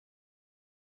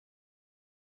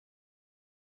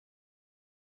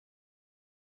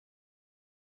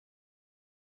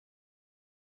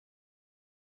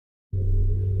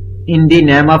In the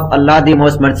name of Allah, the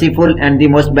most merciful and the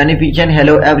most beneficent.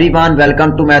 Hello everyone,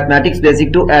 welcome to Mathematics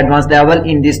Basic to Advanced Level.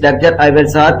 In this lecture, I will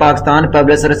solve Pakistan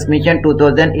Public Service Commission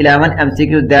 2011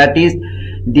 MCQ, that is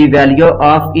the value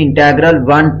of integral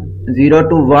 0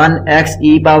 to 1 x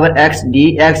e power x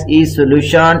dx is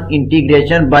solution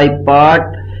integration by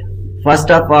part. First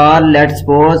of all, let's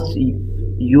suppose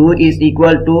u is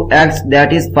equal to x,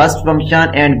 that is first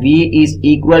function, and v is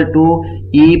equal to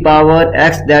e power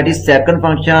x, that is second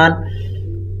function.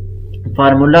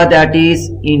 Formula, that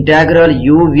is integral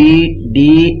uv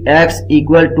dx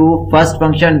equal to first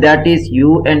function, that is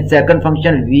u, and second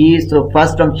function v. So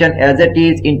first function as it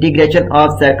is, integration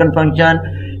of second function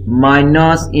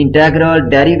minus integral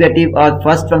derivative of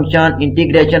first function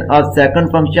integration of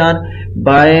second function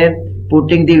by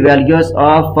putting the values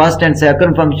of first and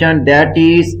second function, that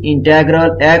is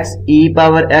integral x e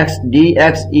power x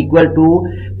dx equal to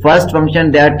first function,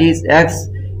 that is x,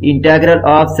 integral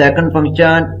of second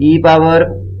function e power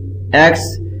x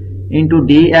into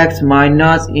dx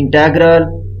minus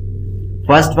integral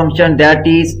first function, that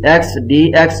is x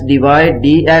dx divide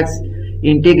dx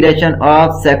integration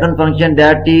of second function,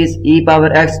 that is e power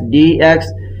x dx.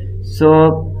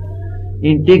 So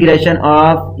integration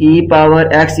of e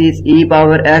power x is e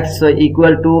power x, so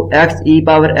equal to x e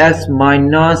power x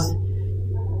minus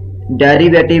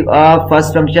derivative of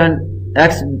first function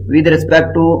x with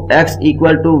respect to x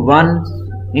equal to 1,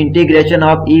 integration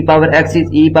of e power x is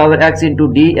e power x into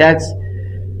dx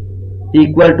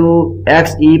equal to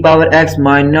x e power x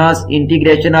minus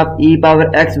integration of e power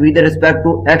x with respect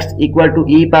to x equal to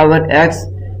e power x.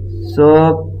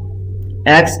 So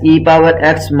x e power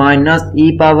x minus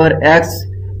e power x,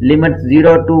 limit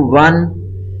 0 to 1.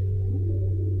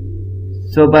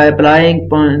 So by applying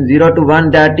 0 to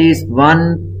 1, that is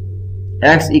 1,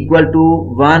 x equal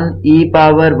to 1, e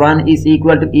power 1 is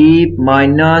equal to e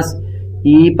minus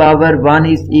e power 1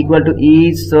 is equal to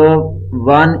e. So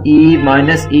 1 e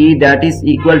minus e, that is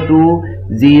equal to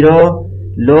 0.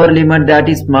 Lower limit, that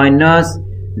is minus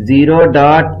 0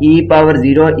 dot e power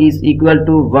 0 is equal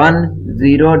to 1.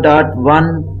 0 dot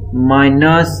 1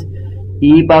 minus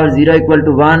e power 0 equal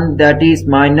to 1, that is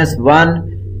minus 1.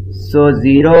 So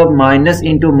 0 minus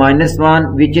into minus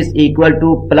 1, which is equal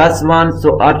to plus 1.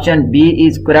 So option B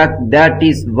is correct, that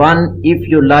is 1. If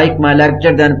you like my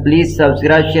lecture, then please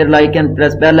subscribe, share, like and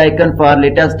press bell icon for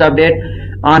latest update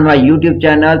on my YouTube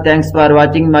channel. Thanks for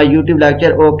watching my YouTube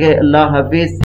lecture. Okay, Allah Hafiz.